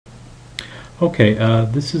Okay,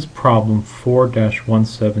 this is problem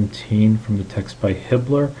 4-117 from the text by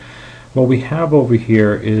Hibbler. What we have over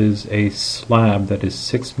here is a slab that is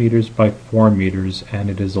 6 meters by 4 meters,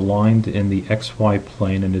 and it is aligned in the XY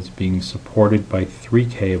plane and is being supported by 3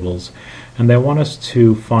 cables. And they want us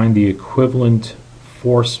to find the equivalent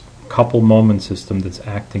force couple moment system that's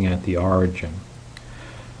acting at the origin.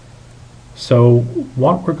 So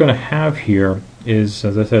what we're going to have here is,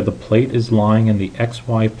 as I said, the plate is lying in the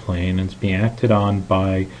XY plane and it's being acted on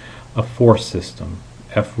by a force system,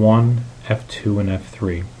 F1, F2, and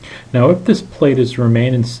F3. Now if this plate is to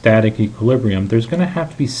remain in static equilibrium, there's going to have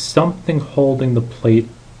to be something holding the plate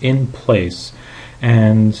in place,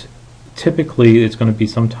 and typically it's going to be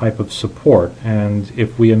some type of support. And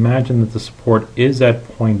if we imagine that the support is at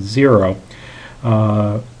point 0,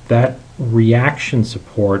 that reaction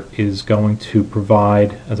support is going to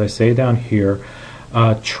provide, as I say down here,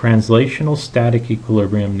 translational static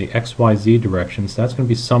equilibrium in the XYZ direction. So that's going to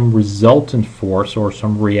be some resultant force or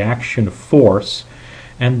some reaction force,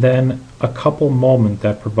 and then a couple moment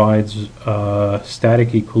that provides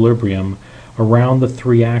static equilibrium around the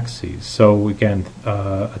 3 axes. So again,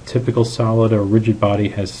 a typical solid or rigid body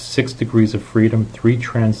has 6 degrees of freedom, 3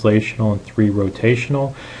 translational and 3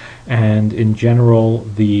 rotational. And in general,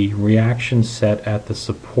 the reaction set at the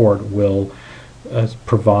support will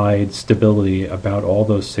provide stability about all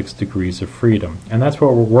those 6 degrees of freedom. And that's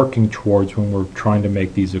what we're working towards when we're trying to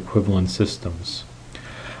make these equivalent systems.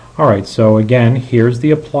 Alright, so again, here's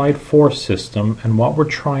the applied force system, and what we're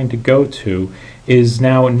trying to go to is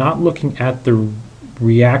now not looking at the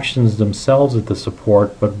reactions themselves at the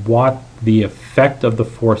support, but what the effect of the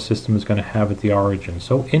force system is going to have at the origin.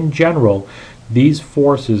 So in general, these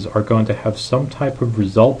forces are going to have some type of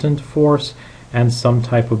resultant force and some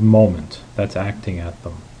type of moment that's acting at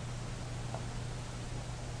them.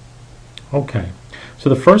 Okay, so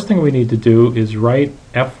the first thing we need to do is write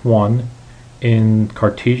F1 in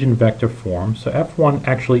Cartesian vector form. So F1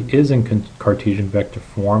 actually is in Cartesian vector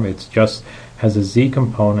form. It's just has a z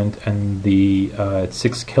component and the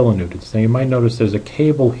 6 kilonewtons. Now you might notice there's a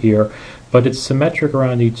cable here, but it's symmetric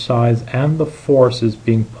around each side, and the force is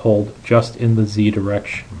being pulled just in the z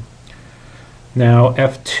direction. Now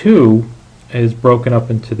F2 is broken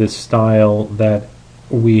up into this style that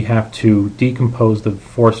we have to decompose the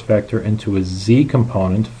force vector into a z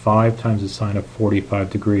component, 5 times the sine of 45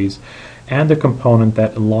 degrees, and a component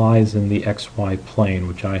that lies in the xy plane,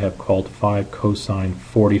 which I have called 5 cosine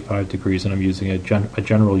 45 degrees, and I'm using a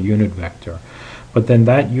general unit vector. But then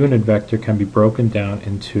that unit vector can be broken down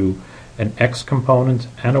into an x component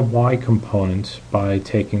and a y component by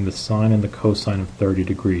taking the sine and the cosine of 30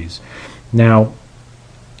 degrees. Now,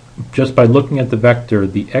 just by looking at the vector,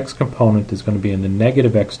 the x component is going to be in the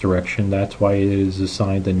negative x direction. That's why it is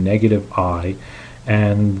assigned a negative I.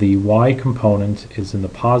 And the y component is in the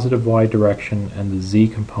positive y direction, and the z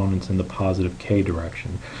component is in the positive k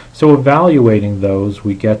direction. So evaluating those,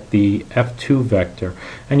 we get the F2 vector.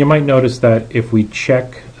 And you might notice that if we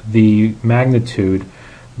check the magnitude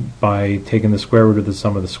by taking the square root of the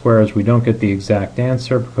sum of the squares, we don't get the exact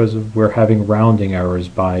answer because we're having rounding errors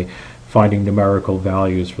by finding numerical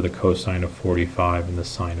values for the cosine of 45 and the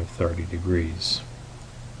sine of 30 degrees.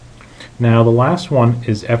 Now the last one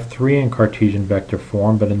is F3 in Cartesian vector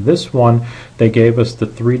form, but in this one they gave us the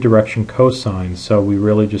 3 direction cosines, so we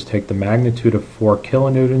really just take the magnitude of 4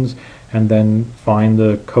 kilonewtons and then find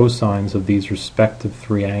the cosines of these respective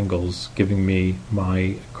 3 angles, giving me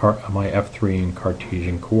my F3 in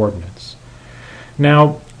Cartesian coordinates.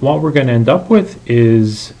 Now what we're going to end up with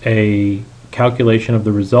is a calculation of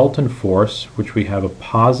the resultant force, which we have a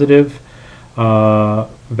positive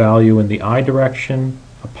value in the I direction,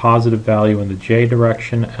 a positive value in the j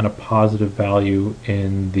direction, and a positive value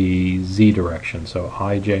in the z direction. So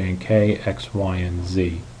I, j, and k, x, y, and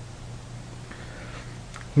z.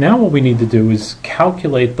 Now what we need to do is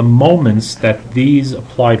calculate the moments that these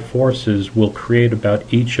applied forces will create about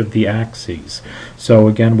each of the axes. So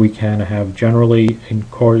again, we can have generally,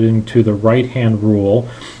 according to the right-hand rule,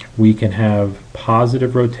 we can have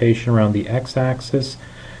positive rotation around the x-axis,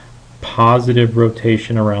 positive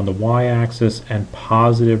rotation around the y-axis, and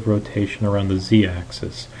positive rotation around the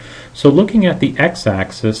z-axis. So looking at the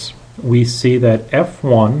x-axis, we see that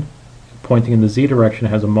F1, pointing in the z direction,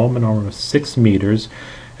 has a moment arm of 6 meters,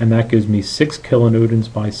 and that gives me 6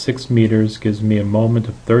 kilonewtons by 6 meters, gives me a moment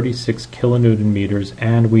of 36 kilonewton meters,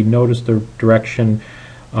 and we notice the direction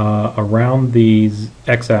around the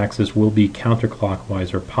x-axis will be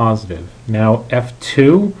counterclockwise or positive. Now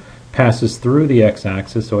F2 passes through the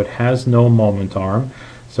x-axis, so it has no moment arm,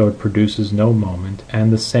 so it produces no moment. And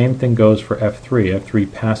the same thing goes for F3.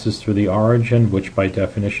 F3 passes through the origin, which by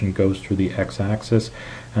definition goes through the x-axis,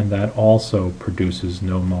 and that also produces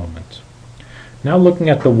no moment. Now looking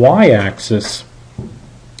at the y-axis,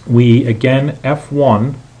 we again,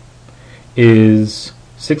 F1 is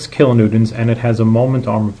 6 kilonewtons and it has a moment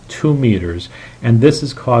arm of 2 meters, and this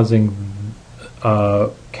is causing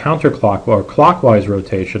counterclockwise or clockwise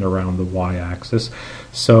rotation around the y-axis,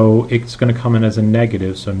 so it's going to come in as a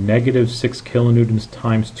negative. So negative 6 kilonewtons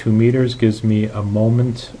times 2 meters gives me a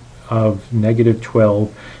moment of negative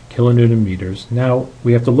 12 kilonewton meters. Now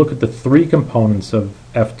we have to look at the three components of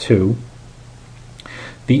F2.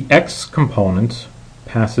 The x component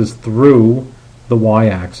passes through the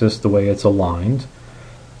y-axis the way it's aligned.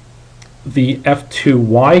 The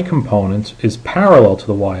F2y component is parallel to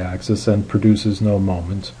the y-axis and produces no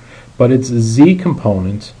moment, but its z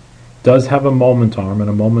component does have a moment arm, and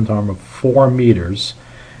a moment arm of 4 meters,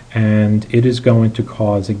 and it is going to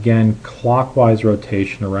cause again clockwise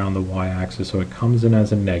rotation around the y-axis, so it comes in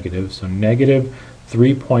as a negative. So negative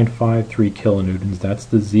 3.53 kilonewtons, that's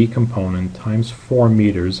the z component, times 4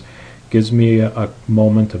 meters gives me a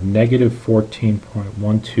moment of negative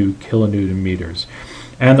 14.12 kilonewton meters.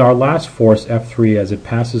 And our last force, F3, as it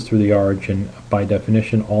passes through the origin, by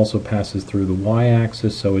definition also passes through the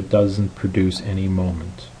y-axis, so it doesn't produce any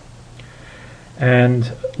moment.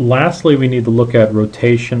 And lastly, we need to look at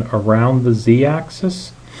rotation around the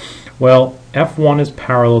z-axis. Well, F1 is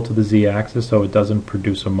parallel to the z-axis, so it doesn't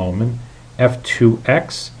produce a moment.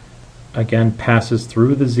 F2x, again, passes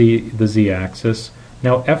through the z-axis.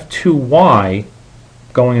 Now F2y,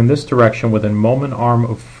 going in this direction with a moment arm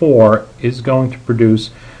of 4, is going to produce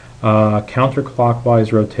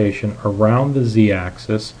counterclockwise rotation around the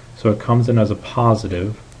z-axis, so it comes in as a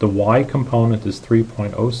positive. The y component is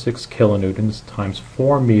 3.06 kilonewtons times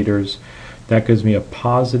 4 meters. That gives me a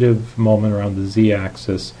positive moment around the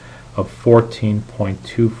z-axis of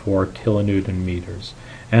 14.24 kilonewton meters.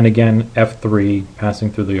 And again, F3,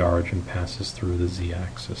 passing through the origin, passes through the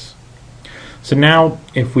z-axis. So now,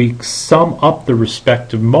 if we sum up the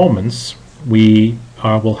respective moments, we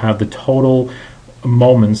will have the total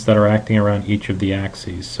moments that are acting around each of the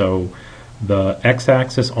axes. So the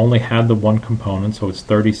x-axis only had the one component, so it's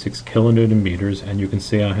 36 kilonewton meters, and you can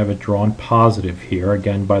see I have it drawn positive here.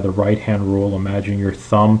 Again, by the right-hand rule, imagine your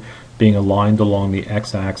thumb being aligned along the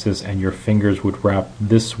x-axis and your fingers would wrap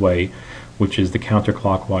this way, which is the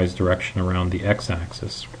counterclockwise direction around the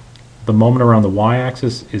x-axis. The moment around the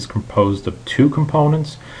y-axis is composed of two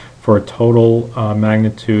components for a total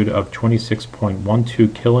magnitude of 26.12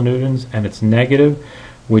 kilonewtons, and it's negative,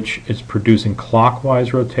 which is producing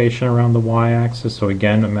clockwise rotation around the y-axis. So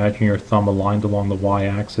again, imagine your thumb aligned along the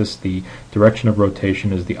y-axis. The direction of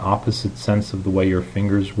rotation is the opposite sense of the way your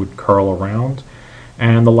fingers would curl around.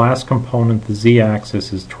 And the last component, the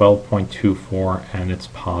z-axis, is 12.24, and it's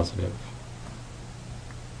positive.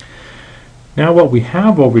 Now what we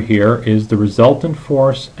have over here is the resultant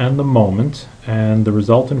force and the moment, and the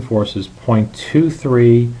resultant force is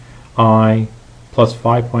 0.23 I plus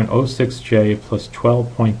 5.06 J plus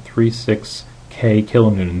 12.36 K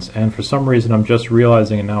kilonewtons. And for some reason I'm just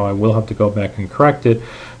realizing it now, I will have to go back and correct it,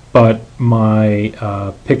 but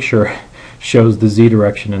my picture shows the z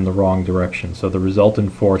direction in the wrong direction, so the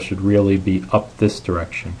resultant force should really be up this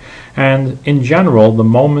direction. And in general, the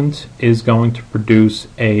moment is going to produce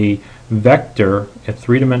a vector, a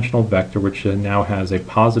three-dimensional vector, which now has a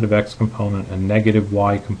positive x component, a negative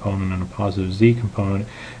y component, and a positive z component.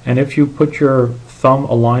 And if you put your thumb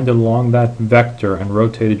aligned along that vector and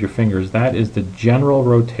rotated your fingers, that is the general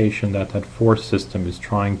rotation that that force system is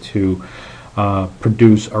trying to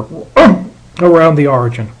produce around the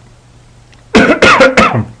origin.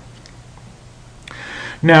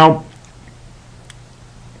 Now,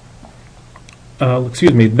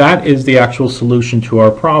 excuse me, that is the actual solution to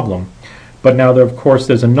our problem. But now, of course,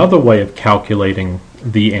 there's another way of calculating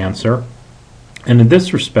the answer. And in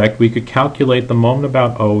this respect, we could calculate the moment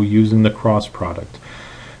about O using the cross product.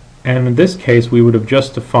 And in this case, we would have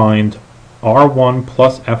just defined R1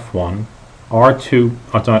 plus F1,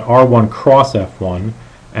 R1 cross F1,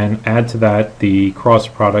 and add to that the cross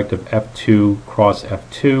product of F2 cross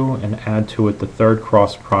F2, and add to it the third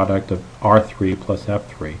cross product of R3 plus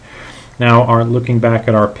F3. Now, looking back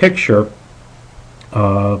at our picture,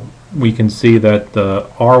 we can see that the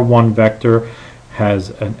R1 vector has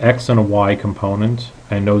an x and a y component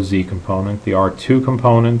and no z component. The R2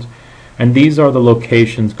 component And these are the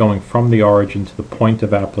locations going from the origin to the point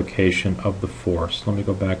of application of the force. Let me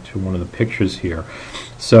go back to one of the pictures here.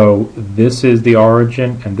 So this is the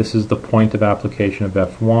origin, and this is the point of application of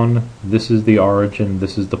F1. This is the origin,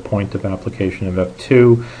 this is the point of application of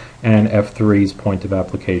F2, and F3's point of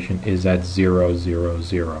application is at 0, 0,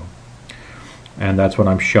 0. And that's what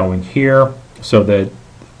I'm showing here, so that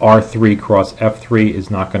R3 cross F3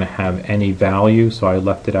 is not going to have any value, so I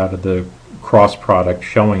left it out of the cross product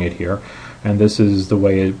showing it here. And this is the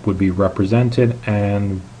way it would be represented,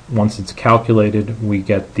 and once it's calculated we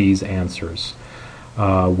get these answers,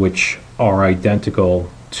 which are identical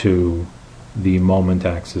to the moment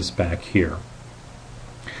axis back here.